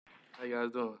How you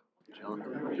guys doing? Jeylon.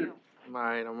 I'm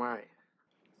alright, I'm alright.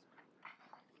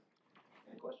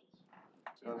 Any questions?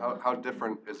 How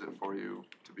different is it for you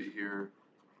to be here,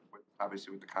 with,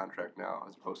 obviously with the contract now,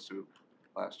 as opposed to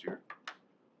last year?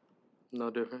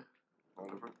 No different. No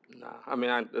different? Nah. I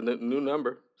mean, the new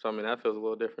number, so I mean, that feels a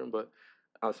little different, but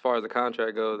as far as the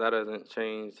contract goes, that doesn't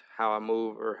change how I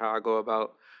move or how I go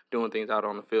about doing things out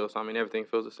on the field. So, I mean, everything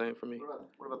feels the same for me.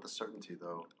 What about the certainty,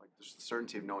 though? Like, there's the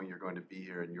certainty of knowing you're going to be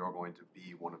here and you're going to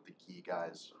be one of the key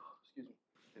guys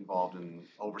involved in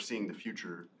overseeing the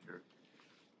future here.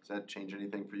 Does that change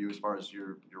anything for you as far as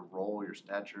your role, your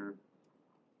stature?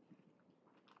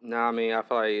 No, I mean, I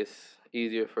feel like it's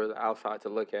easier for the outside to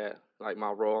look at like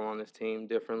my role on this team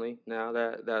differently now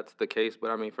that that's the case.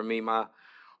 But I mean, for me, my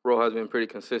role has been pretty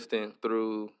consistent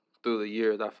through the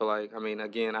years. I feel like, I mean,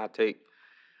 again, I take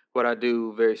what I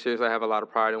do very seriously. I have a lot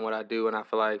of pride in what I do, and I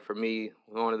feel like for me,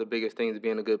 one of the biggest things is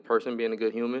being a good person, being a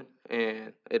good human.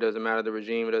 And it doesn't matter the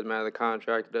regime, it doesn't matter the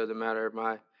contract, it doesn't matter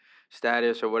my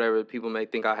status or whatever people may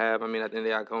think I have. I mean, at the end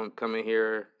of the day, I come in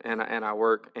here and I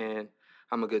work, and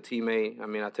I'm a good teammate. I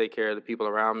mean, I take care of the people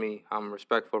around me. I'm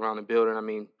respectful around the building. I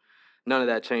mean, none of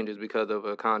that changes because of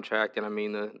a contract. And I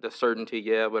mean, the certainty,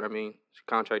 yeah, but I mean,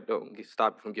 contract don't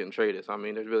stop you from getting traded. So I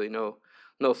mean, there's really no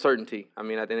certainty. I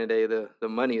mean, at the end of the day, the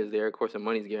money is there. Of course, the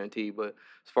money's guaranteed, but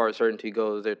as far as certainty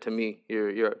goes, there to me,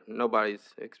 you're nobody's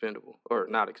expendable or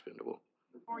not expendable.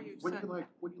 What do you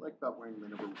like about wearing the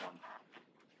number 1?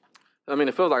 I mean,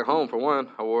 it feels like home for one.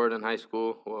 I wore it in high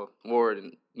school, well, wore it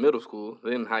in middle school,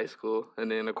 then high school,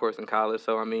 and then of course in college.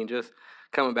 So I mean, just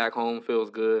coming back home feels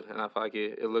good, and I feel like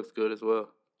it looks good as well.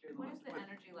 What is the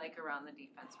energy like around the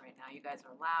defense right now? You guys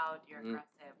are loud, you're aggressive.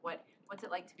 What's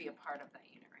it like to be a part of that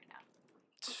unit right now?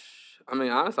 I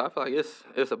mean, honestly, I feel like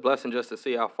it's a blessing just to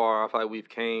see how far I feel like we've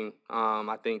came.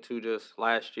 I think too, just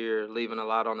last year leaving a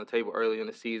lot on the table early in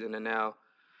the season, and now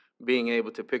being able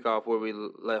to pick off where we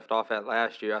left off at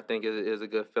last year, I think is a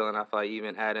good feeling. I feel like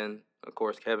even adding, of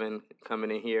course, Kevin coming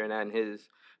in here and adding his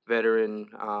veteran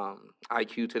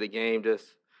IQ to the game,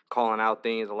 just calling out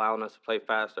things, allowing us to play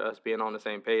faster, us being on the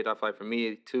same page. I feel like for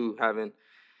me too, having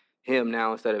him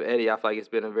now instead of Eddie, I feel like it's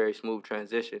been a very smooth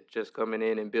transition. Just coming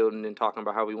in and building and talking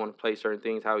about how we want to play certain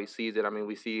things, how he sees it. I mean,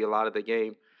 we see a lot of the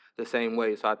game the same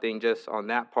way. So I think just on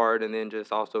that part, and then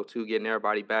just also too getting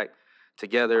everybody back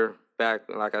together, back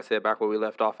like I said, back where we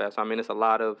left off at. So I mean, it's a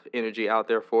lot of energy out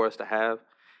there for us to have,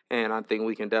 and I think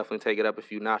we can definitely take it up a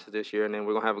few notches this year. And then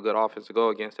we're gonna have a good offense to go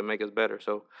against to make us better.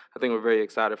 So I think we're very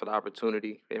excited for the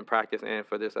opportunity in practice and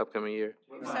for this upcoming year.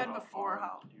 You said before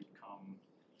how you've come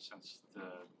since the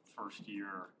first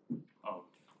year of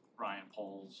Ryan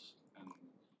Poles and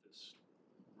this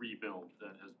rebuild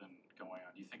that has been going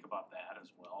on. Do you think about that as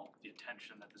well? The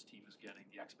attention that this team is getting,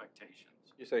 the expectations.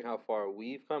 You're saying how far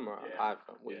we've come or I've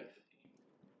come? We've.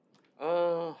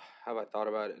 Have I thought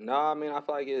about it? No, I mean, I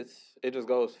feel like it just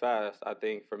goes fast. I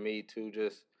think for me to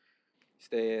just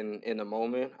staying in the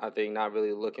moment. I think not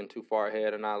really looking too far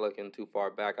ahead and not looking too far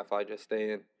back. I feel like just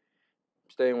staying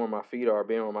where my feet are,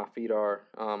 being where my feet are.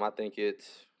 I think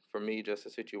it's for me just a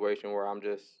situation where I'm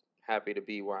just happy to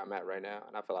be where I'm at right now,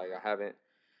 and I feel like I haven't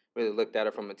really looked at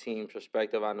it from a team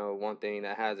perspective. I know one thing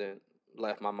that hasn't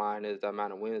left my mind is the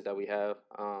amount of wins that we have.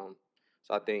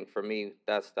 So I think for me,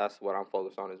 that's what I'm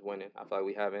focused on is winning. I feel like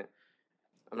we haven't.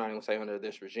 I'm not even gonna say under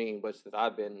this regime, but since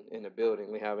I've been in the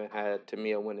building, we haven't had to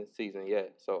me a winning season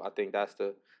yet. So I think that's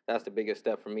the biggest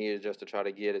step for me is just to try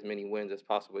to get as many wins as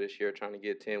possible this year. Trying to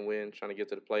get 10 wins, trying to get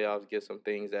to the playoffs, get some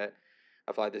things that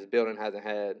I feel like this building hasn't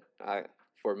had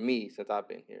for me since I've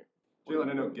been here.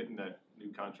 Jaylon, I know getting that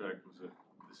new contract was the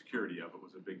security of it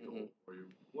was a big goal for you.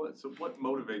 What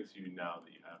motivates you now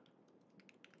that you have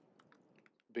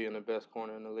it? Being the best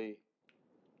corner in the league.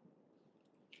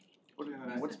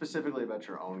 What specifically about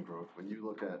your own growth when you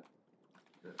look at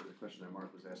the question that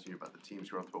Mark was asking you about the team's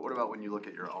growth? But what about when you look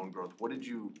at your own growth? What do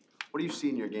you see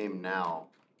in your game now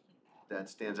that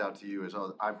stands out to you as,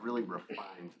 oh, I've really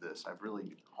refined this. I've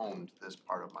really honed this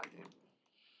part of my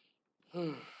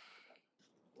game.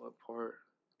 What part?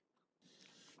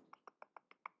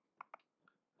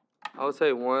 I would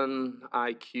say one,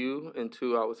 IQ, and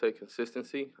two, I would say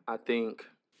consistency. I think,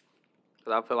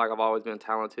 because I feel like I've always been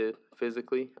talented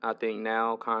physically. I think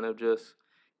now kind of just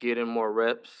getting more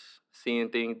reps, seeing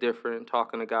things different,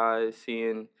 talking to guys,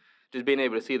 just being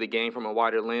able to see the game from a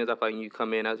wider lens. I feel like when you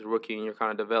come in as a rookie and you're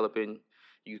kind of developing,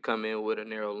 you come in with a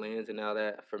narrow lens. And now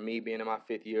that, for me, being in my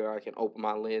 5th year, I can open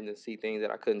my lens and see things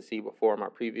that I couldn't see before in my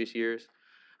previous years.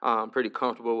 I'm pretty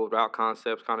comfortable with route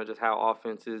concepts, kind of just how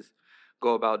offenses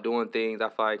go about doing things. I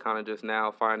feel like kind of just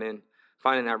now finding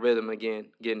that rhythm again,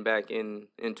 getting back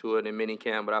into it in mini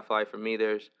camp. But I feel like for me,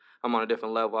 there's I'm on a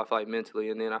different level, I feel like mentally.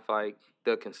 And then I feel like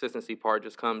the consistency part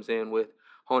just comes in with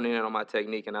honing in on my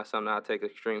technique, and that's something I take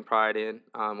extreme pride in,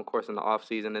 of course, in the off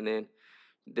season. And then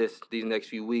these next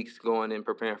few weeks going and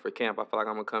preparing for camp, I feel like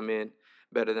I'm going to come in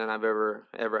better than I've ever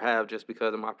have just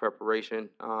because of my preparation,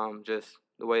 just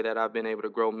the way that I've been able to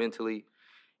grow mentally,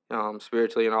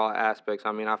 spiritually, in all aspects.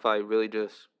 I mean, I feel like really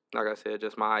just, like I said,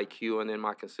 just my IQ and then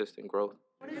my consistent growth.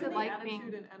 What is Given it the like being?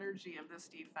 attitude and energy of this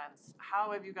defense,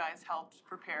 how have you guys helped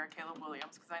prepare Caleb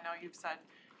Williams? Because I know you've said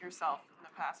yourself in the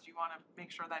past you want to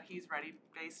make sure that he's ready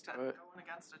based on Right. going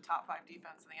against a top 5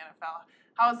 defense in the NFL.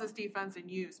 How has this defense and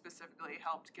you specifically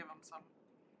helped give him some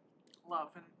love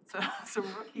and some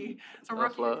rookie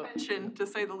Self-love. attention, to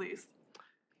say the least?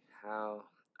 How?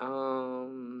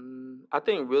 I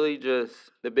think really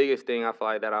just the biggest thing I feel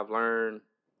like that I've learned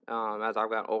as I've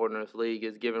gotten older in this league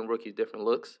is giving rookies different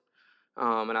looks.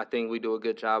 And I think we do a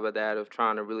good job of that, of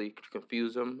trying to really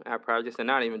confuse them at practice. And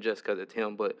not even just because it's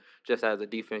him, but just as a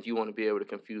defense, you want to be able to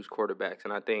confuse quarterbacks.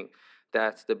 And I think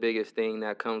that's the biggest thing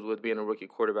that comes with being a rookie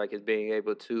quarterback is being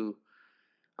able to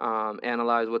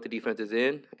analyze what the defense is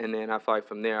in. And then I feel like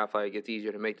from there, I feel like it's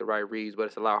easier to make the right reads. But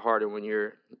it's a lot harder when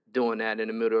you're doing that in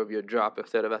the middle of your drop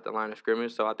instead of at the line of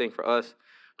scrimmage. So I think for us,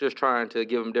 just trying to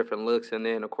give them different looks. And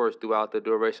then, of course, throughout the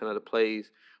duration of the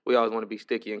plays, we always want to be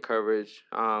sticky in coverage,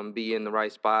 be in the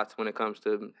right spots when it comes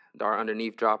to our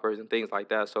underneath droppers and things like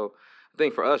that. So I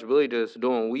think for us, really just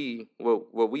doing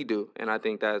what we do. And I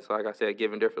think that's, like I said,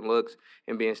 giving different looks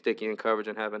and being sticky in coverage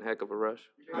and having a heck of a rush.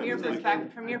 From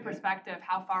your perspective,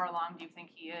 how far along do you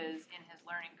think he is in his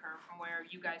learning curve from where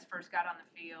you guys first got on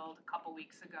the field a couple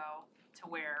weeks ago to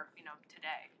where,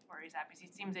 today, where he's at? Because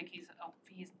it seems like he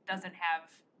doesn't have,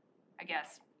 I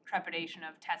guess, trepidation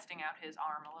of testing out his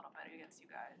arm a little bit against you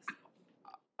guys.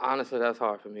 Honestly, that's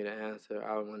hard for me to answer.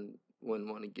 I wouldn't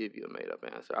want to give you a made-up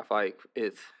answer. I feel like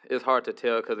it's hard to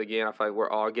tell because, again, I feel like we're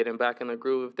all getting back in the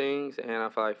groove of things. And I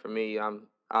feel like for me,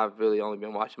 I've really only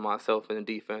been watching myself in the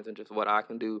defense and just what I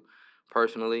can do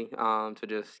personally to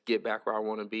just get back where I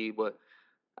want to be. But,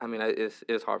 I mean,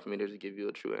 it's hard for me to just give you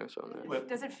a true answer on that.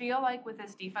 Does it feel like with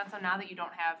this defense, so now that you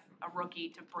don't have a rookie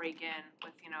to break in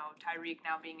with, Tyreek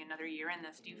now being another year in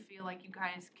this, do you feel like you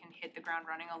guys can hit the ground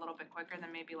running a little bit quicker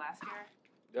than maybe last year?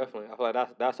 Definitely. I feel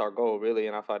like that's our goal, really,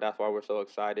 and I feel like that's why we're so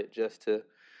excited, just to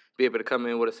be able to come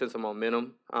in with a sense of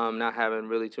momentum, not having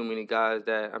really too many guys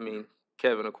that, I mean,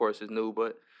 Kevin, of course, is new,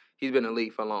 but he's been in the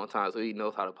league for a long time, so he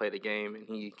knows how to play the game, and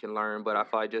he can learn. But I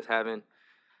feel like just having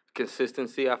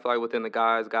consistency, I feel like within the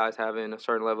guys having a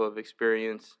certain level of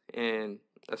experience and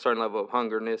a certain level of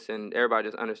hungerness, and everybody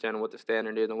just understanding what the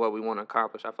standard is and what we want to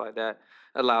accomplish. I feel like that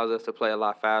allows us to play a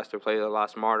lot faster, play a lot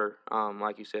smarter,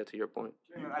 like you said, to your point.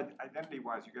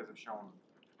 Identity-wise, you guys have shown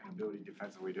an ability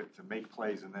defensively to make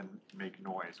plays and then make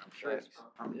noise. I'm curious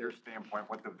from your standpoint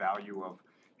what the value of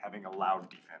having a loud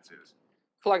defense is.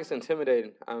 I feel like it's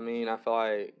intimidating. I mean, I feel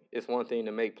like it's one thing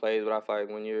to make plays, but I feel like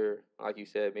when you're, like you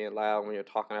said, being loud, when you're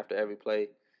talking after every play,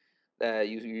 that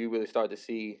you really start to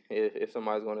see if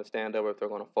somebody's going to stand up or if they're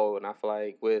going to fold. And I feel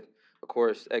like with, of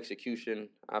course, execution,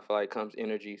 I feel like comes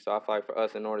energy. So I feel like for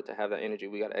us, in order to have that energy,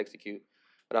 we got to execute.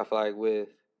 But I feel like with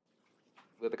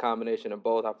the combination of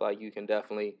both, I feel like you can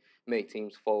definitely make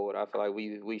teams fold. I feel like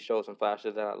we showed some flashes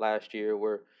of that last year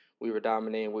where we were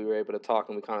dominating, we were able to talk,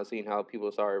 and we kind of seen how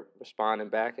people started responding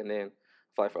back. And then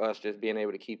I feel like for us, just being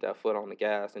able to keep that foot on the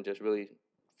gas and just really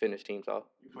finish teams off.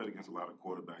 You played against a lot of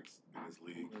quarterbacks in this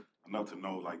league. Enough to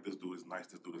know, like, this dude is nice,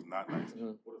 this dude is not nice.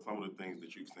 What are some of the things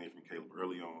that you've seen from Caleb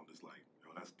early on that's like,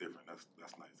 that's different, that's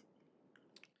nice?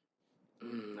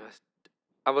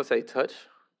 I would say touch.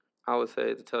 I would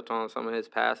say to touch on some of his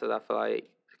passes. I feel like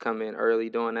come in early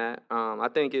doing that. I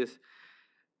think it's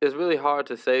really hard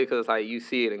to say because like you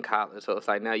see it in college, so it's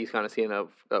like now you kind of seeing it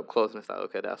up close and it's like,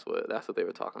 okay, that's what they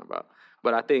were talking about.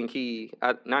 But I think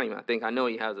I know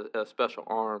he has a special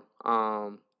arm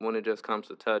when it just comes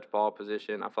to touch, ball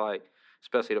position. I feel like,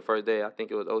 especially the first day, I think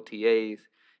it was OTAs,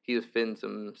 he was fitting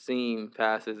some seam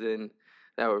passes in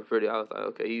that were pretty. I was like,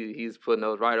 okay, he's putting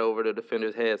those right over the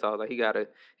defender's head. So I was like, he got a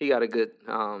good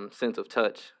sense of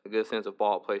touch, a good sense of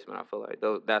ball placement. I feel like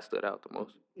that stood out the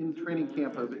most. In training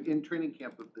camp of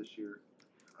this year,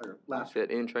 or last year.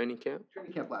 In training camp?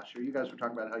 Training camp last year, you guys were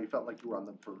talking about how you felt like you were on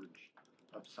the verge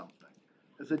of something.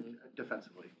 Is it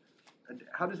defensively? And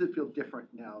how does it feel different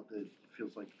now that it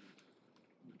feels like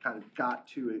you kind of got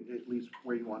to at least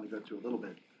where you wanted to go to a little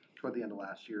bit toward the end of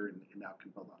last year and now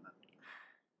can build on that?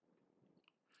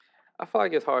 I feel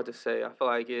like it's hard to say. I feel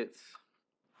like it's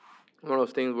one of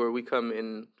those things where we come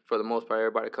in, for the most part,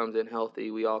 everybody comes in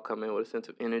healthy. We all come in with a sense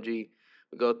of energy.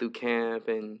 We go through camp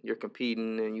and you're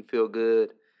competing and you feel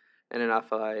good. And then I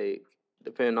feel like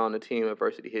depending on the team,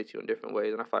 adversity hits you in different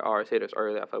ways. And I feel like ours hit us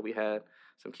early. I feel like we had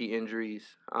some key injuries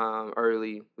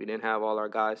early. We didn't have all our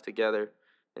guys together.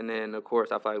 And then, of course,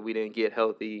 I feel like we didn't get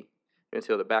healthy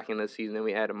until the back end of the season. Then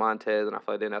we added Montez, and I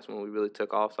feel like then that's when we really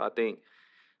took off. So I think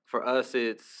for us,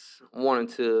 it's wanting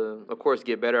to, of course,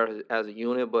 get better as a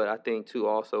unit, but I think, too,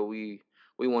 also we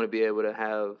want to be able to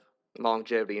have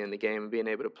longevity in the game and being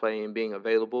able to play and being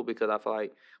available, because I feel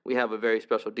like we have a very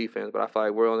special defense, but I feel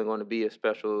like we're only going to be as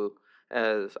special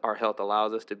as our health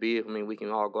allows us to be. I mean, we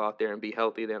can all go out there and be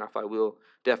healthy, then I feel like we'll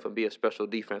definitely be a special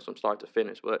defense from start to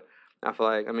finish. But I feel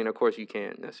like, I mean, of course, you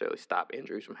can't necessarily stop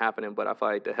injuries from happening, but I feel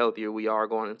like the healthier we are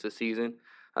going into the season,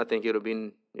 I think it'll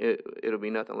be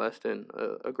nothing less than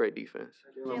a great defense.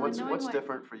 Jaylon, what's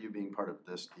different for you being part of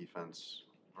this defense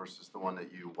versus the one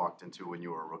that you walked into when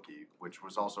you were a rookie, which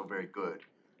was also very good,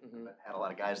 but had a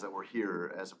lot of guys that were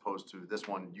here, as opposed to this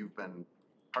one, you've been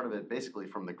part of it basically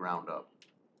from the ground up.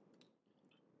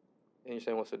 And you're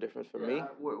saying what's the difference for me?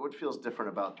 What feels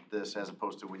different about this as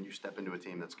opposed to when you step into a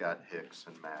team that's got Hicks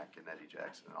and Mack and Eddie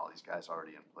Jackson and all these guys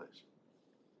already in place?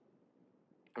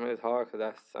 I mean, it's hard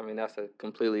because that's a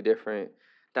completely different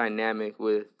dynamic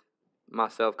with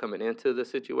myself coming into the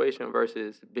situation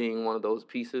versus being one of those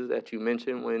pieces that you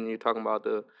mentioned when you're talking about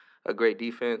a great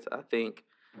defense. I think,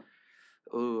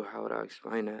 how would I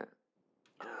explain that?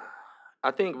 I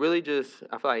think really just,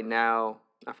 I feel like now,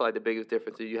 I feel like the biggest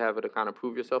difference is you have to kind of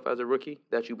prove yourself as a rookie,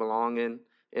 that you belong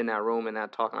in that room and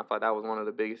that talk. And I feel like that was one of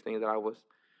the biggest things that I was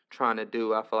trying to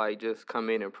do. I feel like just come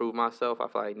in and prove myself. I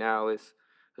feel like now it's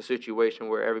a situation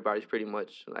where everybody's pretty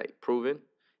much like proven.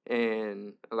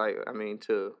 And like, I mean,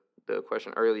 to the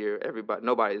question earlier,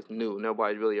 nobody's new.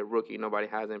 Nobody's really a rookie. Nobody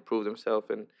hasn't proved themselves,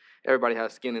 and everybody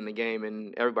has skin in the game,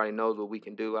 and everybody knows what we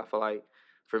can do. I feel like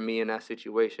for me in that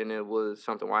situation, it was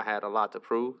something where I had a lot to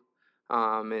prove,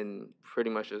 and pretty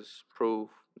much just prove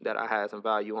that I had some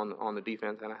value on the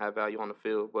defense and I had value on the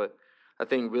field. But I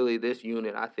think really this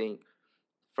unit, I think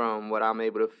from what I'm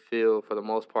able to feel for the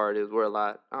most part, is we're a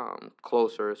lot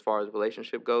closer as far as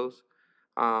relationship goes.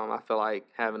 I feel like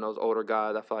having those older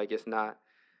guys, I feel like it's not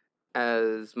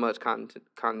as much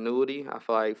continuity. I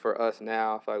feel like for us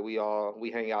now, I feel like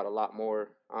we hang out a lot more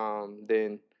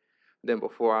than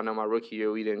before. I know my rookie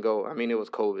year we didn't go. I mean, it was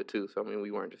COVID too, so I mean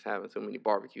we weren't just having so many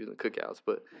barbecues and cookouts.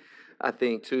 But I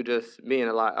think too, just being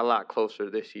a lot closer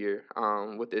this year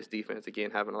with this defense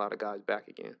again, having a lot of guys back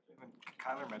again.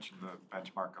 Kyler mentioned the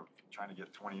benchmark of trying to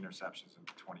get 20 interceptions and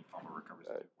 20 fumble recoveries.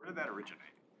 Right. Where did that originate?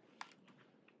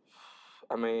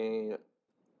 I mean,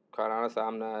 quite honestly,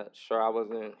 I'm not sure. I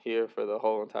wasn't here for the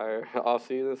whole entire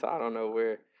offseason, so I don't know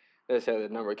where necessarily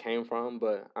the number came from.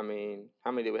 But, I mean,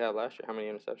 how many did we have last year? How many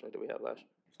interceptions did we have last year?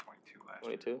 It was 22 last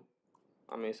year. 22?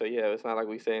 I mean, so, yeah, it's not like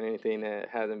we're saying anything that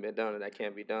hasn't been done or that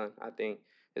can't be done. I think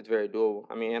it's very doable.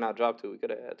 I mean, and I dropped 2. We could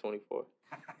have had 24.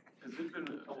 Has it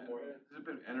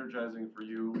been energizing for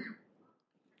you,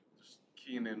 just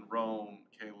Keenan, Rome,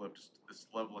 Caleb, just this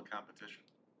level of competition?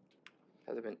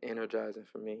 Has it been energizing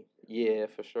for me? Yeah,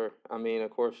 for sure. I mean,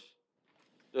 of course,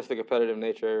 just the competitive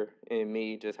nature in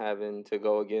me just having to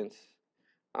go against,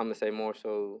 I'm going to say more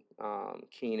so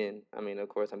Keenan. I mean, of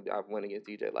course, I went against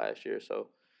DJ last year, so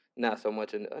not so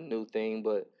much a new thing,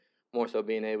 but more so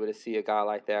being able to see a guy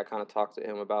like that, kind of talk to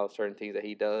him about certain things that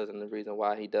he does and the reason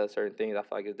why he does certain things. I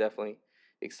feel like it's definitely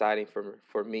exciting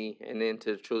for me, and then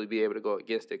to truly be able to go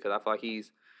against it, because I feel like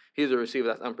he's a receiver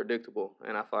that's unpredictable,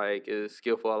 and I feel like as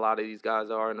skillful a lot of these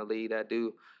guys are in the league that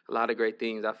do a lot of great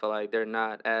things, I feel like they're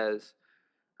not as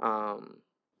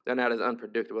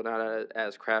unpredictable, not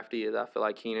as crafty as I feel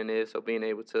like Keenan is. So being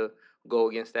able to go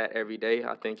against that every day,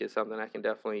 I think is something that can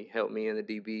definitely help me and the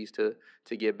DBs to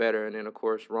get better. And then, of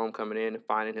course, Rome coming in and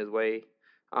finding his way,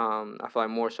 I feel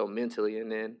like more so mentally,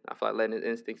 and then I feel like letting his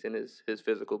instincts and his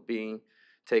physical being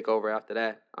take over after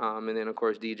that. And then, of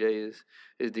course, DJ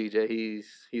is DJ.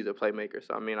 He's a playmaker.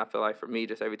 So, I mean, I feel like for me,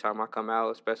 just every time I come out,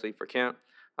 especially for camp,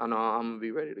 I know I'm going to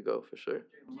be ready to go for sure.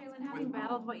 Jaylon, having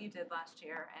battled what you did last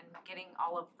year and getting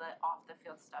all of the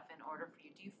off-the-field stuff in order for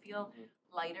you, do you feel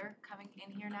lighter coming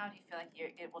in here now? Do you feel like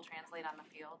it will translate on the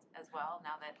field as well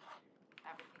now that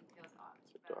everything feels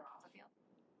better off the field?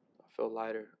 I feel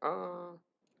lighter.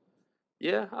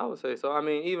 Yeah, I would say so. I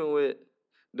mean, even with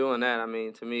doing that, I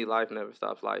mean, to me, life never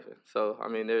stops lifing. So, I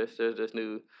mean, there's just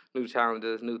new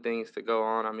challenges, new things to go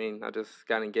on. I mean, I just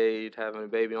got engaged, having a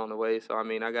baby on the way. So, I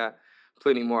mean, I got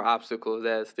plenty more obstacles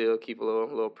that still keep a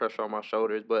little pressure on my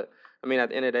shoulders. But, I mean, at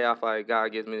the end of the day, I feel like God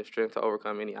gives me the strength to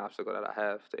overcome any obstacle that I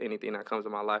have to anything that comes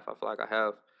in my life. I feel like I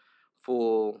have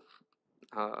full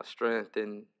strength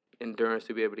and endurance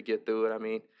to be able to get through it. I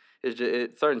mean, it's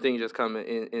just certain things just come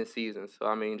in seasons. So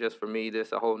I mean, just for me,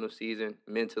 this a whole new season,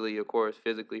 mentally, of course,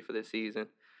 physically for this season.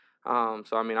 So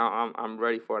I mean, I'm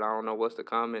ready for it. I don't know what's to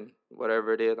come, and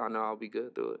whatever it is, I know I'll be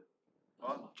good through it.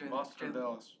 Boston,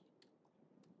 Dallas.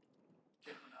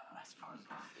 As far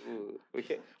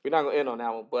as We're not gonna end on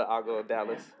that one, but I'll go with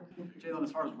Dallas. Jaylon,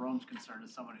 as far as Rome's concerned,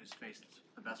 as someone who's faced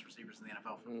the best receivers in the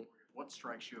NFL for 4 years, what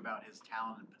strikes you about his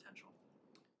talent and potential?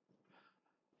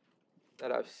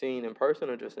 That I've seen in person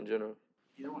or just in general?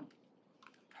 Either one.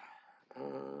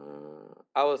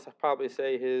 I would probably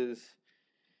say his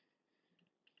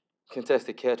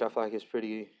contested catch. I feel like it's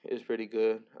pretty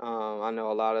good. I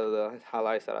know a lot of the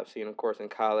highlights that I've seen, of course, in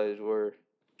college were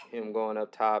him going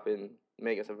up top and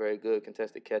making some very good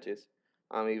contested catches.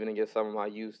 Even against some of my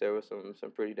youth, there were some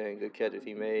pretty dang good catches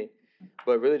he made.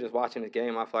 But really, just watching his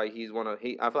game, I feel like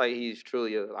I feel like he's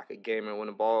truly like a gamer. When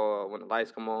the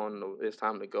lights come on, it's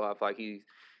time to go. I feel like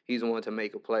he's the one to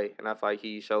make a play, and I feel like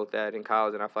he showed that in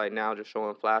college. And I feel like now just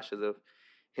showing flashes of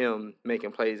him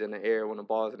making plays in the air when the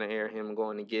ball's in the air, him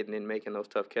going and getting and making those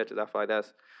tough catches. I feel like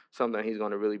that's something he's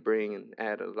going to really bring and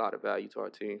add a lot of value to our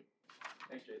team.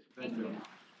 Thanks, Jason. Thank you.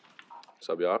 What's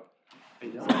up, y'all? How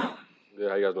you doing? Yeah,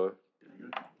 how you guys doing?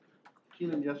 Good.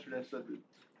 Keenan yesterday said that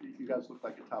you guys look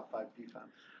like a top 5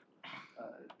 defense.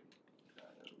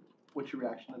 What's your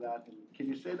reaction to that? And can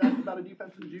you say that about a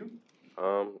defense in June?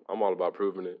 I'm all about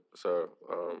proving it. So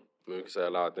we can say a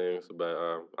lot of things, but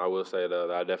I will say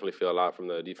that I definitely feel a lot from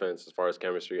the defense as far as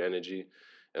chemistry, energy,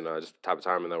 and just the type of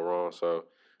timing that we're on. So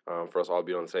for us all to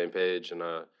be on the same page and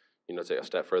take a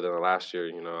step further than last year,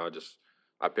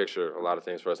 I picture a lot of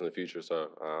things for us in the future. So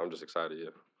I'm just excited. Yeah,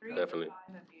 3 definitely.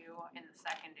 of 5 of you in the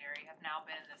secondary have now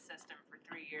been in the system for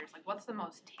 3 years. Like, what's the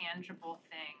most tangible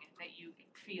thing that you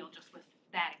feel just with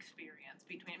that experience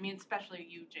between? I mean, especially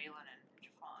you, Jaylon, and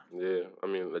Javon. Yeah, I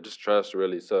mean, just trust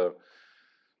really. So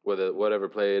whatever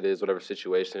play it is, whatever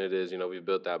situation it is, we've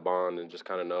built that bond and just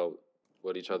kind of know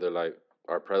what each other like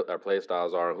our play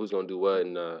styles are and who's gonna do what,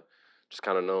 and just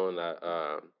kind of knowing that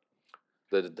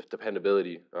the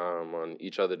dependability on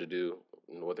each other to do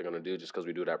what they're gonna do just because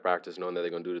we do it at practice, knowing that they're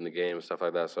gonna do it in the game and stuff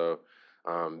like that. So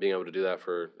being able to do that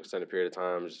for an extended period of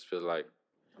time just feels like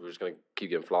we're just gonna keep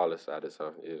getting flawless at it.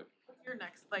 So yeah. What's your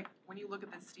next, like, when you look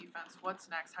at this defense, what's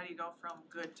next? How do you go from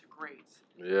good to great?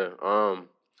 Yeah.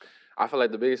 I feel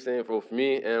like the biggest thing for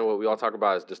me and what we all talk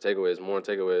about is just takeaways, more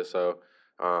takeaways. So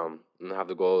I'm gonna have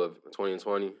the goal of 20 and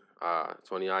 20,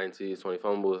 20 INTs, 20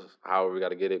 fumbles. However we got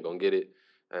to get it, gonna get it.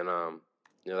 And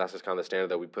that's just kind of the standard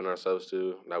that we put ourselves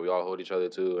to, that we all hold each other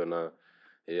to. And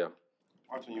yeah.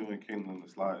 Watching you and Keenan on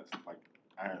the slides, like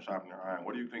iron sharpening iron,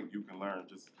 what do you think you can learn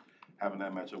just having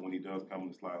that matchup when he does come on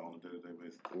the slide on a day-to-day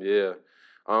basis?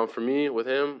 Yeah. For me, with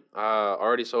him,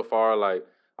 already so far, like,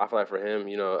 I feel like for him,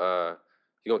 he's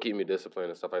going to keep me disciplined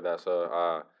and stuff like that.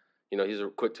 So, he's a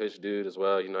quick twitch dude as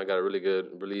well. I got a really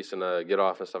good release and get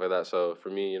off and stuff like that. So, for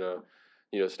me,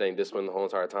 staying disciplined the whole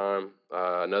entire time.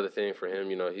 Another thing for him,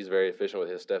 he's very efficient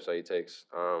with his steps that he takes,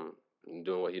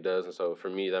 doing what he does. And so, for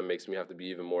me, that makes me have to be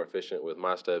even more efficient with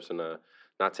my steps and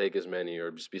not take as many or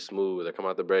just be smooth or come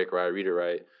out the break right, read it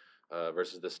right,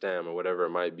 versus the stem or whatever it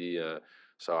might be.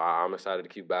 So, I'm excited to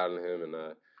keep battling him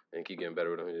and keep getting better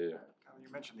with him. Yeah.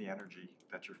 You mentioned the energy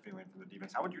that you're feeling from the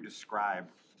defense. How would you describe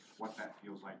what that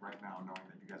feels like right now, knowing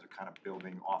that you guys are kind of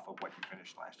building off of what you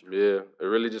finished last year? Yeah, it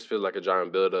really just feels like a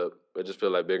giant build-up. It just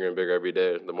feels like bigger and bigger every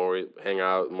day. The more we hang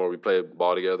out, the more we play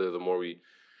ball together, the more we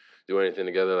do anything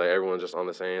together. Like, everyone's just on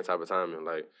the same type of timing.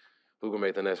 Like, who can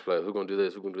make the next play? Who gonna do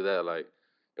this? Who gonna do that? Like,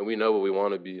 and we know what we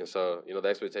want to be. And so, the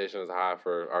expectation is high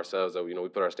for ourselves that, we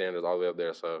put our standards all the way up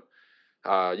there. So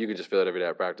you can just feel it every day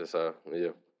at practice. So, yeah.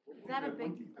 Is that a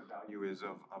big The value is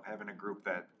of having a group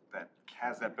that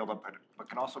has that build-up, but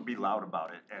can also be loud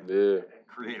about it and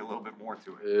create a little bit more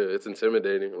to it. Yeah, it's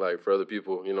intimidating, like, for other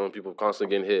people. When people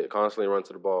constantly getting hit, constantly run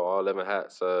to the ball, all 11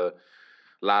 hats,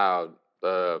 loud,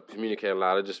 communicating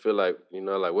loud. I just feel like,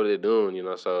 like, what are they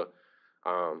doing, So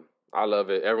I love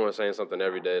it. Everyone's saying something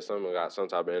every day. Someone got some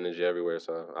type of energy everywhere,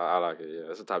 so I like it, yeah.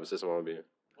 That's the type of system I want to be in.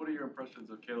 What are your impressions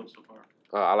of Caleb so far?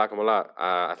 I like him a lot.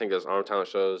 I think his arm talent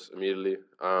shows immediately.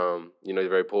 He's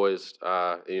very poised.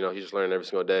 He's just learning every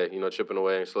single day, chipping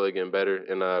away and slowly getting better.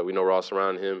 And we know we're all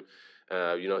surrounding him.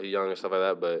 He's young and stuff like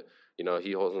that, but,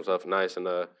 he holds himself nice and,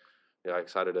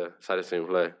 excited to see him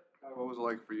play. What was it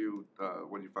like for you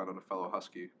when you found out a fellow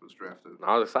Husky was drafted?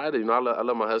 I was excited. I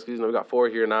love my Huskies. We got 4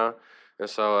 here now. And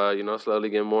so, slowly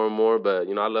getting more and more. But,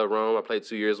 I love Rome. I played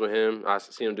 2 years with him. I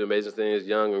see him do amazing things,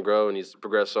 young and grow, and he's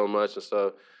progressed so much. And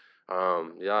so, I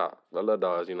love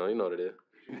dogs. You know what it is.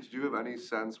 Did you have any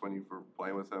sense when you were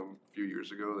playing with him a few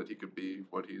years ago that he could be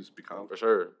what he's become? For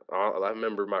sure. I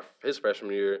remember his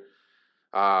freshman year.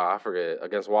 I forget,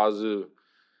 against Wazoo.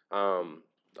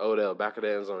 Odell back of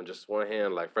the end zone, just one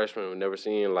hand, like freshman we've never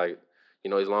seen. Like,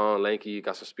 he's long, lanky,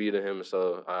 got some speed in him. And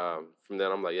so from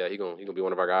then I'm like, yeah, he gonna be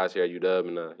one of our guys here at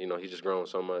UW, and he's just grown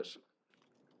so much.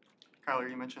 Kyler,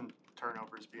 you mentioned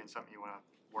turnovers being something you want to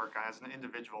work on. As an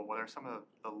individual, what are some of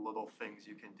the little things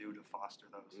you can do to foster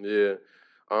those? Yeah.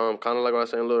 Kind of like what I was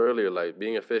saying a little earlier, like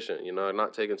being efficient,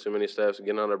 not taking too many steps,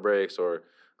 getting on the brakes, or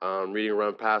reading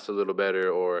run pass a little better,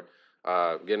 or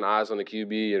getting eyes on the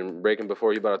QB and breaking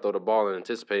before you about to throw the ball and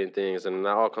anticipating things. And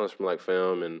that all comes from, like,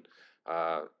 film and,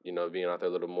 being out there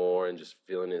a little more and just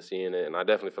feeling and seeing it. And I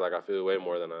definitely feel like I feel way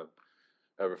more than I've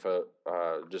ever felt,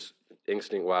 just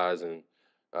instinct-wise and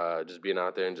just being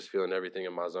out there and just feeling everything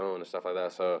in my zone and stuff like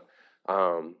that. So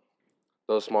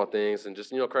those small things and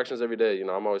just, corrections every day.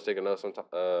 I'm always taking notes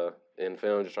in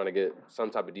film, just trying to get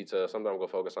some type of detail, something I'm going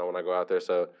to focus on when I go out there.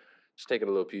 So just taking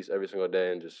a little piece every single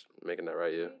day and just making that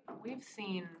right, yeah. We've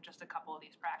seen just a couple of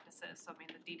these practices. So, I mean,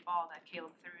 the deep ball that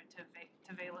Caleb threw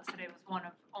to Velas today was one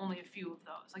of only a few of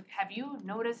those. Like, have you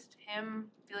noticed him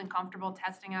feeling comfortable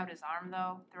testing out his arm,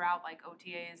 though, throughout, like,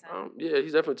 OTAs? And Yeah,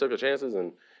 he's definitely took his chances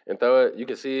and throw it. You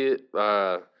can see it.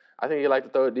 I think he liked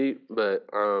to throw it deep, but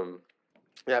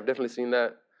yeah, I've definitely seen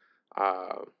that.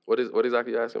 What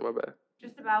exactly you asking? My bad.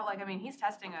 just about, like, I mean, he's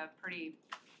testing a pretty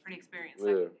experienced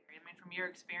secondary. I mean, from your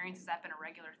experience, has that been a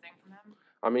regular thing from him?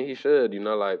 I mean, he should,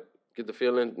 like, get the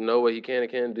feeling, know what he can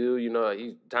and can't do.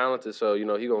 He's talented, so,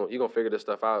 he gonna figure this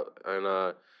stuff out.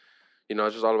 And,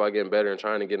 it's just all about getting better and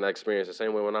trying to get that experience. The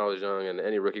same way when I was young and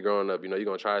any rookie growing up, you're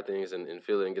gonna try things and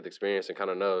feel it and get the experience and kind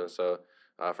of know. And so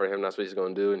for him, that's what he's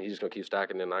gonna do, and he's just gonna keep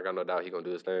stacking it, and I got no doubt he's gonna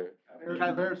do his thing.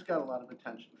 Kyler's got a lot of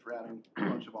attention for adding a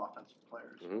bunch of offensive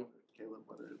players. Mm-hmm. Caleb,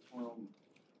 whether it's Rome,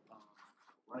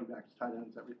 running backs, tight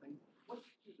ends, everything. What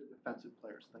do the defensive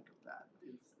players think of that?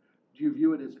 Do you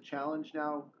view it as a challenge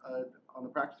now on the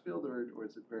practice field, or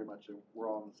is it very much we're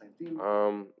all on the same team?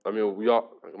 I mean, we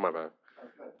all. My bad.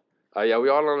 Yeah, we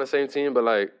all on the same team, but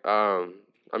like, I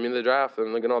mean, the draft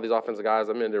and looking at all these offensive guys,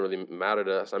 I mean, it didn't really matter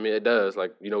to us. I mean, it does.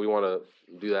 Like, we want to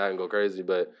do that and go crazy,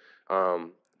 but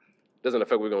it doesn't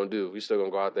affect what we're going to do. We still going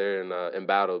to go out there and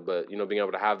battle, but, being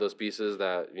able to have those pieces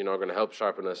that, are going to help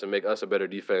sharpen us and make us a better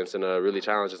defense and really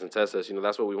challenge us and test us,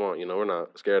 that's what we want. We're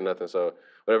not scared of nothing. So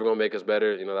whatever going to make us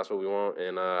better, that's what we want.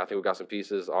 And I think we got some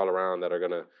pieces all around that are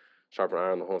going to sharpen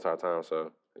iron the whole entire time.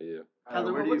 So, yeah.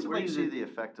 Where do you see the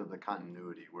effect of the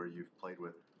continuity where you've played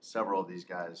with several of these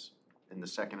guys in the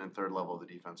second and third level of the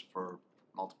defense for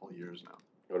multiple years now?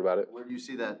 What about it? Where do you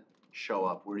see that show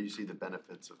up? Where do you see the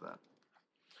benefits of that?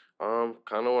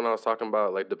 Kind of when I was talking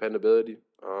about, like, dependability,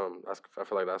 I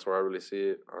feel like that's where I really see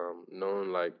it.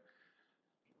 Knowing, like,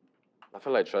 I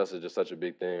feel like trust is just such a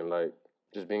big thing. Like,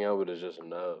 just being able to just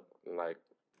know, like,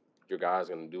 your guy's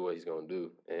going to do what he's going to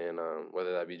do. And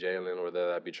whether that be Jaylon or whether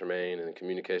that be Tremaine and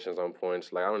communications on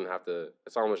points, like, I don't have to,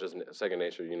 it's almost just second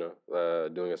nature,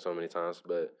 doing it so many times.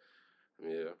 But,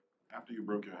 yeah. After you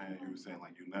broke your hand, you were saying,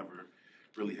 like, you never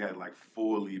really had, like,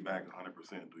 fully back 100%.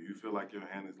 Do you feel like your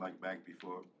hand is, like, back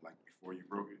before you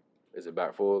broke it? Is it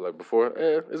back full like before?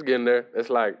 It's getting there. It's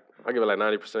like, I give it like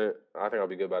 90%. I think I'll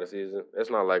be good by the season. It's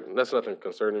not like, that's nothing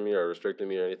concerning me or restricting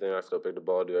me or anything. I still pick the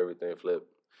ball, do everything, flip.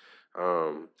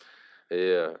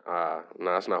 Yeah, no,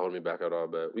 that's not holding me back at all,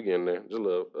 but we getting there. Just a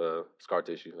little scar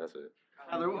tissue, that's it.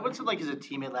 Kyler, what's it like as a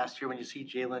teammate last year when you see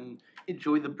Jaylon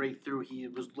enjoy the breakthrough he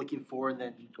was looking for, and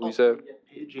then What you said?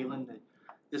 Jaylon,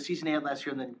 the season he had last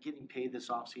year, and then getting paid this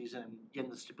offseason and getting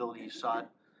the stability you sought?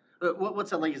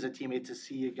 What's it like as a teammate to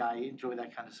see a guy enjoy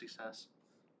that kind of success?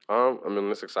 I mean,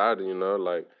 it's exciting,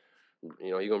 like, he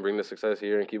gonna bring the success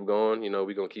here and keep going.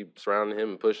 We gonna keep surrounding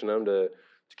him and pushing him to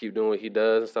keep doing what he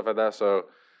does and stuff like that. So,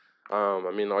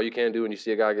 I mean, all you can do when you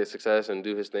see a guy get success and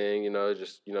do his thing,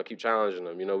 just, keep challenging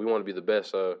him. We want to be the best.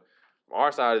 So,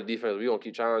 our side of the defense, we gonna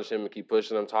keep challenging him and keep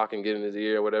pushing him, talking, getting in his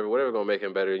ear, whatever gonna make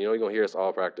him better. You're gonna hear us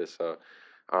all practice. So,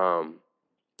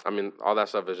 I mean, all that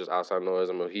stuff is just outside noise.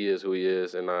 I mean, he is who he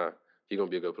is, and he gonna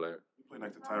be a good player. You play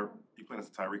next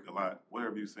to Tyreek a lot. Where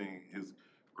have you seen his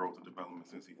growth and development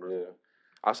since he first? Yeah,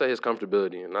 I'll say his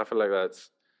comfortability, and I feel like that's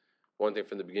one thing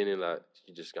from the beginning, that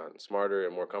he just gotten smarter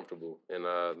and more comfortable. And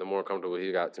the more comfortable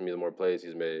he got, to me, the more plays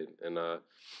he's made. And that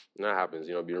happens.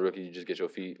 Being a rookie, you just get your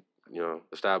feet,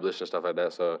 established and stuff like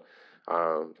that. So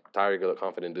Tyreek is a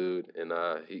confident dude, and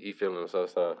he feeling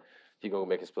himself. So he gonna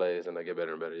make his plays and get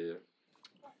better and better. Yeah.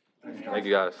 Thank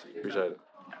you guys. Appreciate it.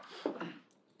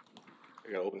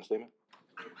 You got an opening statement?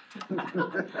 Yeah, I got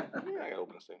an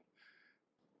opening statement.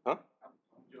 Huh?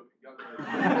 I'm joking.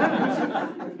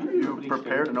 You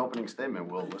prepared an opening statement,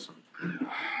 we'll listen.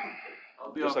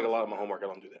 Just like a lot of my homework, I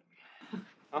don't do that.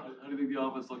 How do you think the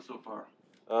offense looks so far?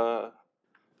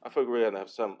 I feel we're gonna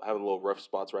having a little rough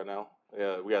spots right now.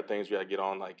 Yeah, we got things we gotta get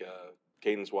on, like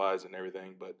cadence wise and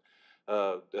everything. But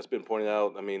that's been pointed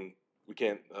out. I mean, we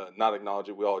can't not acknowledge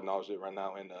it. We all acknowledge it right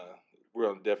now, and we're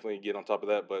gonna definitely get on top of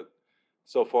that. But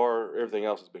so far, everything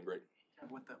else has been great.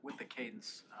 With the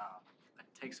cadence,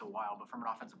 it takes a while. But from an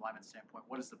offensive lineman standpoint,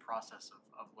 what is the process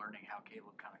of learning how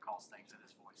Caleb kind of calls things in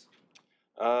his voice?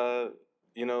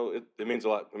 You know, it means a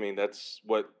lot. I mean, that's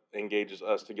what engages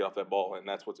us to get off that ball, and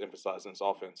that's what's emphasized in this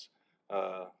offense.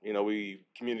 You know, we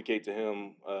communicate to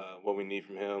him what we need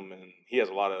from him, and he has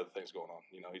a lot of other things going on.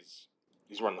 You know,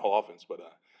 he's running the whole offense, but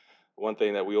one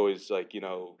thing that we always like, you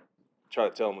know, try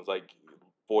to tell him is like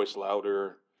voice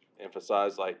louder,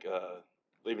 emphasize like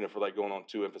even if we're like going on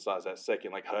two, emphasize that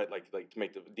second like hut, like to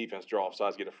make the defense draw off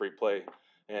sides, get a free play,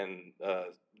 and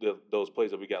those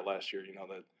plays that we got last year, you know,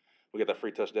 that we got that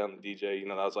free touchdown to DJ, you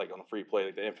know, that was like on a free play,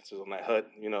 like the emphasis on that hut,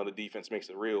 you know, the defense makes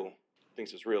it real,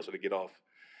 thinks it's real, so they get off.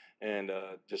 And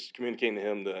just communicating to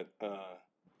him that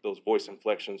those voice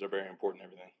inflections are very important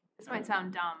and everything. This might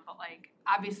sound dumb, but like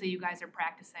obviously you guys are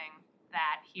practicing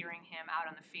that, hearing him out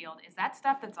on the field. Is that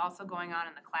stuff that's also going on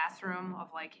in the classroom of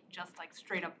like just like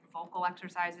straight up vocal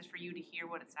exercises for you to hear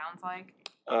what it sounds like?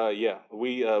 Yeah,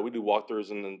 we do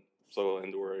walkthroughs in the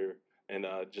indoor area and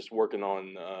just working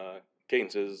on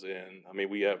cadences, and I mean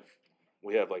we have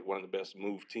like one of the best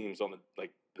move teams on the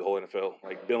whole NFL.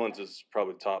 Like Billings is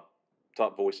probably top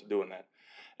voice doing that,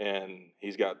 and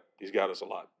he's got us a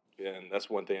lot, and that's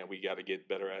one thing that we got to get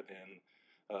better at. And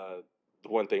the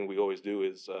one thing we always do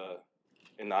is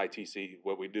in the ITC,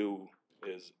 what we do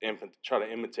is try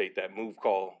to imitate that move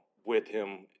call with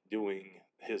him doing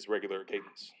his regular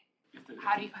cadence.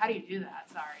 How do you do that?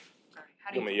 Sorry.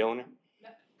 How do You want me yelling him?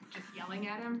 Just yelling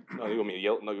at him? No, you want me to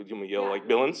yell? No, you want me to yell like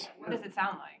Billings? What does it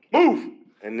sound like? Move!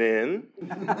 And then,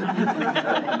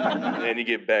 and then you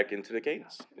get back into the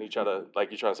cadence. And you try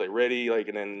to say ready, like,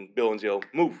 and then Billings yell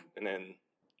move, and then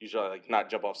you try to like not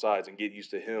jump off sides and get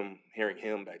used to him hearing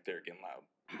him back there getting loud.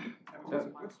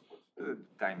 What's the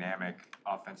dynamic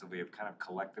offensively of kind of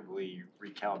collectively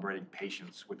recalibrating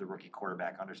patience with the rookie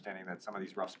quarterback, understanding that some of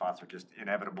these rough spots are just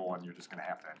inevitable and you're just going to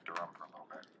have to endure them for a little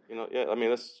bit? You know, yeah, I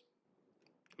mean it's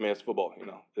football. You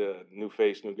know, the new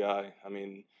face, new guy. I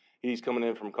mean, he's coming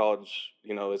in from college.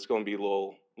 You know, it's going to be a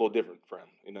little different for him.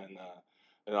 You know, and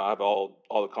you know, I have all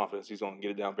the confidence he's going to get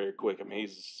it down very quick. I mean,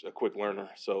 he's a quick learner.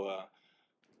 So,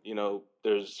 you know,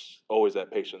 there's always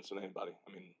that patience in anybody.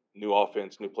 I mean, new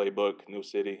offense, new playbook, new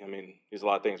city. I mean, there's a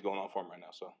lot of things going on for him right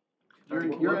now. So.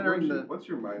 You're entering the. What's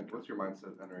your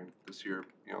mindset entering this year?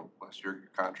 You know, last year,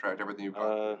 your contract, everything you've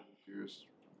gone through.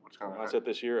 What's kind of mindset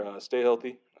this year? Stay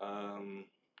healthy.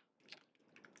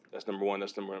 That's number one.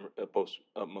 That's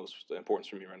utmost importance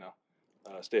for me right now.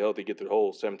 Stay healthy, get through the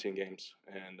whole 17 games,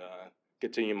 and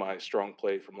continue my strong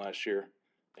play from last year,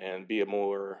 and be a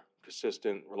more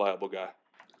consistent, reliable guy.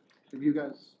 Have you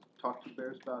guys talked to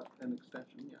Bears about an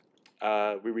extension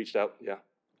yet? We reached out. Yeah.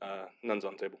 None's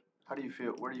on the table. How do you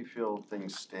feel? Where do you feel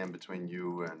things stand between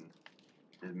you and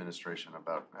the administration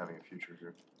about having a future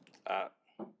here?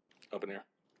 Up in the air.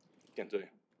 Can't tell you.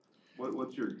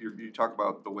 What's you talk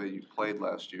about the way you played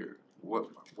last year. What's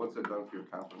it done for your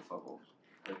confidence level?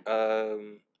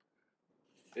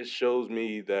 It shows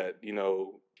me that, you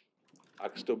know, I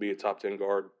can still be a top 10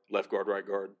 guard, left guard, right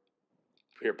guard.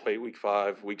 Here, play week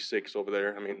 5, week 6 over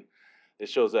there. I mean, it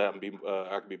shows that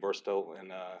I can be versatile,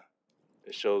 and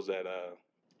it shows that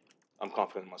I'm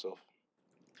confident in myself.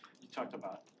 You talked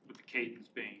about with the cadence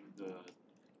being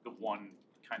the one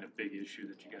kind of big issue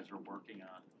that you guys are working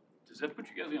on. Does that put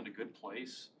you guys in a good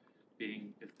place,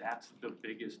 being if that's the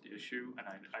biggest issue, and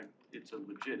I it's a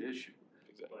legit issue?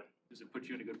 Exactly. But does it put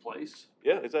you in a good place?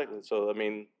 Yeah, exactly. So, I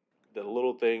mean, the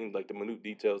little thing, like the minute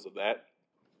details of that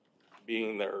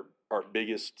being our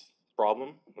biggest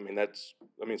problem, I mean, that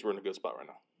means we're in a good spot right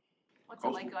now. What's it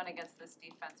like going against this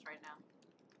defense right now?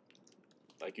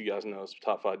 Like you guys know, it's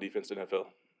top 5 defense in the NFL.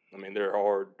 I mean, they're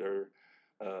hard. They're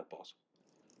pause.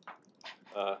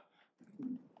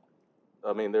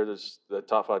 I mean, they're just the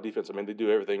top 5 defense. I mean, they do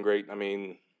everything great. I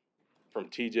mean, from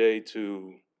TJ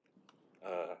to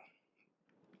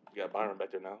you got Byron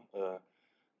back there now.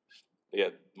 Yeah,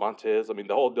 Montez. I mean,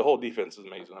 the whole defense is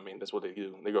amazing. I mean, that's what they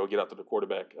do. They go get out to the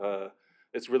quarterback.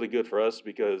 It's really good for us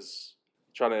because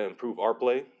trying to improve our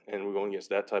play, and we're going against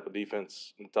that type of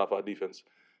defense, top 5 defense.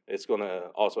 It's going to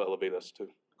also elevate us too.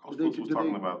 Coach Brooks was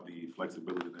talking about the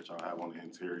flexibility that y'all have on the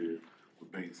interior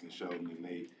with Bates and Sheldon and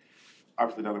Nate.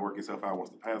 obviously that'll work itself out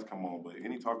once the pass come on, but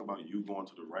any talk about you going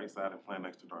to the right side and playing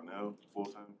next to Darnell full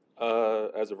time?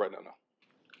 As of right now, no.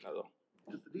 Not at all.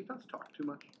 Does the defense talk too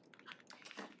much?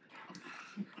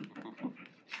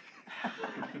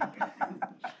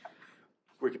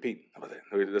 We're competing. How about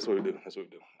that? That's what we do. That's what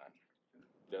we do. All right.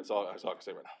 Yeah, that's all I can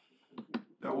say right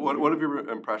now. What have your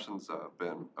impressions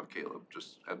been of Caleb,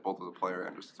 just as both as a player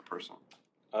and just as a person?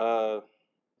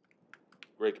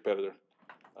 Great competitor.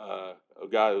 A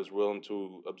guy who's willing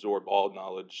to absorb all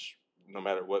knowledge, no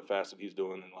matter what facet he's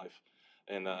doing in life,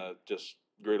 and just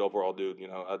great overall dude. You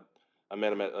know, I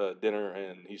met him at dinner,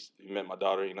 and he met my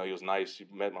daughter. You know, he was nice. He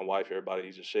met my wife. Everybody.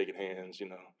 He's just shaking hands. You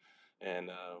know, and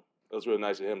it was really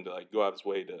nice of him to like go out of his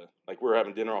way to like we were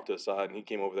having dinner off to the side, and he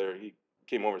came over there. He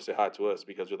came over and said hi to us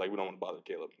because we're like we don't want to bother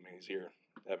Caleb. I mean, he's here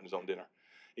having his own dinner.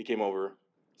 He came over,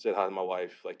 said hi to my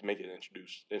wife, like to make it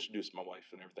introduce my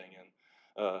wife and everything, and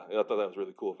I thought that was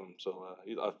really cool of him. So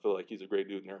I feel like he's a great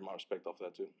dude, and earned my respect off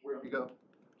that too. Where'd you go?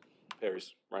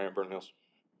 Harry's, right in Vernon Hills.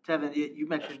 Tevin, you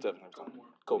mentioned Teven,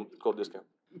 cold discount.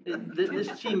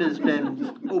 this team has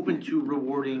been open to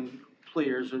rewarding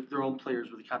players, their own players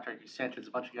with contract extensions.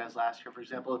 A bunch of guys last year, for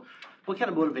example. What kind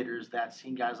of motivator is that?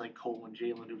 Seeing guys like Cole and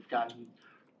Jaylon who've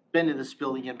been in this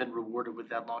building and been rewarded with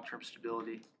that long-term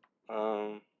stability.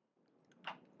 I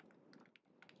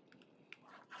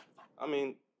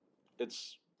mean,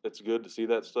 it's good to see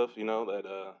that stuff. You know that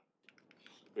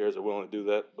Bears are willing to do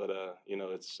that, but you know,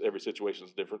 it's every situation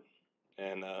is different,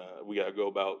 and we gotta go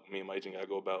about. Me and my agent gotta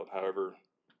go about however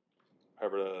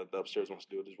the upstairs wants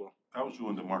to do it as well. How was you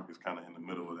and DeMarcus kind of in the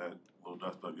middle of that little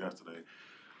dust up yesterday?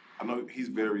 I know he's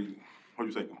very, what do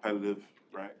you say, competitive,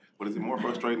 right? But is it more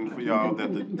frustrating for y'all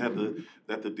that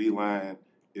the D-line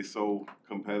is so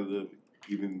competitive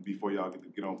even before y'all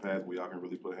get on pads where y'all can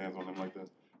really put hands on them like that?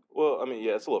 Well, I mean,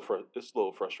 yeah, it's a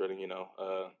little frustrating, you know.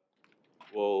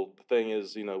 Well, the thing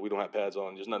is, you know, we don't have pads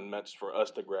on. There's nothing much for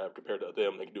us to grab compared to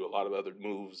them. They can do a lot of other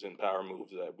moves and power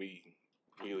moves that we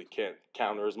really can't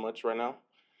counter as much right now.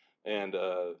 And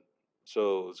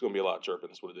so it's going to be a lot of chirping.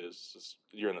 That's what it is.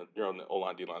 You're on the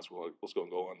O-line, D-line, so what's going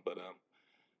to go on.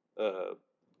 But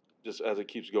just as it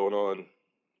keeps going on,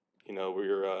 you know,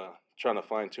 we're trying to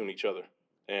fine-tune each other.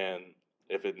 And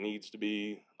if it needs to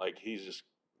be, like, he's just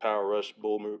power rush,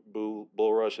 bull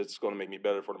rush, it's going to make me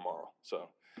better for tomorrow. So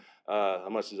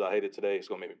as much as I hate it today, it's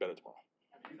going to make me better tomorrow.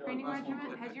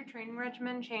 Has your training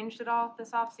regimen changed at all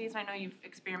this offseason? I know you've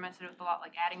experimented with a lot,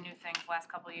 like adding new things the last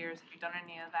couple of years. Have you done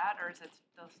any of that, or is it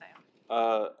still the same?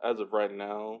 As of right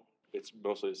now, it's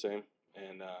mostly the same.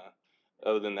 And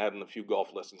other than adding a few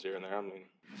golf lessons here and there, I mean,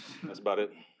 that's about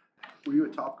it. Were you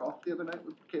at Top Golf the other night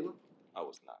with Caleb? I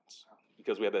was not.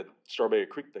 Because we had that Strawberry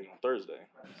Creek thing on Thursday.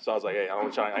 So I was like, hey, I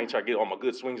ain't trying to get all my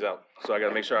good swings out. So I got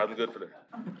to make sure I'm good for that.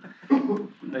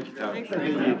 Thank you, Tom.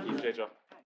 Appreciate y'all.